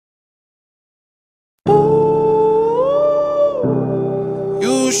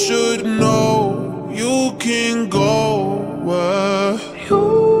You should know you can go where you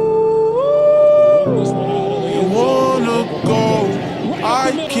wanna go.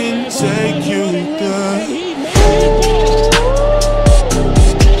 I can take you there.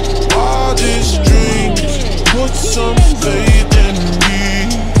 Wildest dreams, put some faith in me.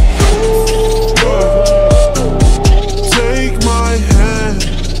 Take my hand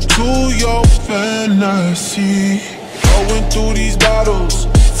to your fantasy. Going through these battles,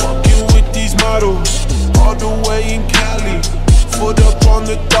 fucking with these models, all the way in Cali. Foot up on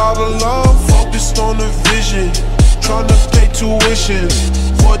the dollar line, focused on the vision. Tryna pay tuitions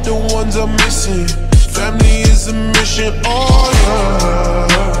for the ones I'm missing. Family is a mission, oh yeah.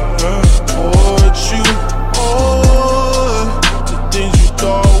 Put you on to things you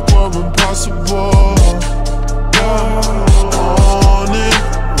thought were impossible. On and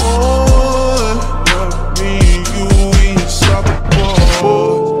on, me and you, we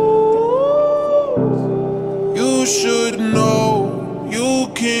unstoppable. You should know you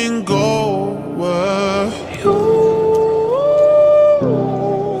can go where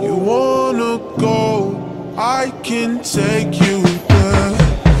you wanna go. I can take you there.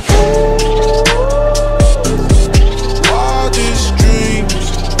 Wildest dreams,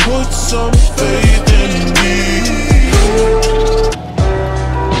 put some faith in me.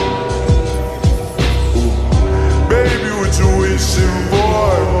 Baby, what you wishing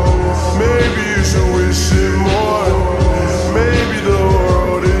for? Maybe you should wish it more. Maybe the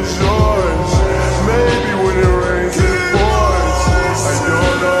world is yours. Maybe when it rains it pours. I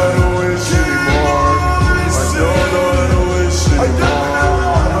don't know how to wish anymore. I don't know how to wish anymore.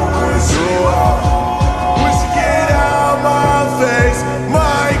 Wish to get out my face.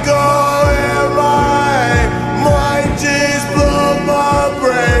 My goal and my just blow my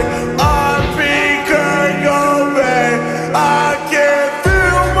brain. I'm Kurt Cobain. I can't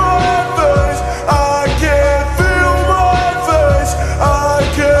feel my face. I can't feel my face. I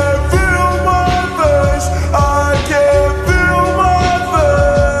can't feel my face. I can't feel my face.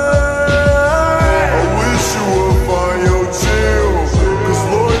 I wish you would find your chill, 'cause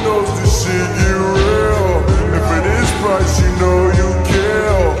Lord knows this shit get real. And for this price you know you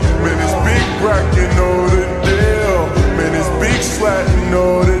kill. Man, it's big brack, you know the deal. Man, it's big slat, you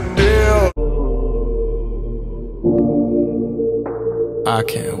know the deal. I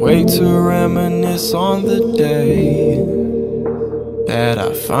can't wait to reminisce on the day that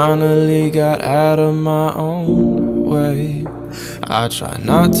I finally got out of my own way. I try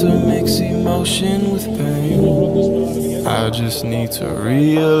not to mix emotion with pain. I just need to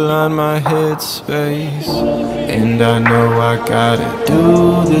realign my headspace. And I know I gotta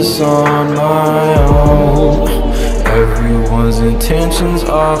do this on my own. Everyone's intentions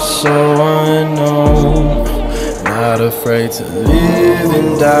are so unknown. Not afraid to live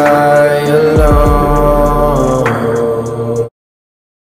and die alone.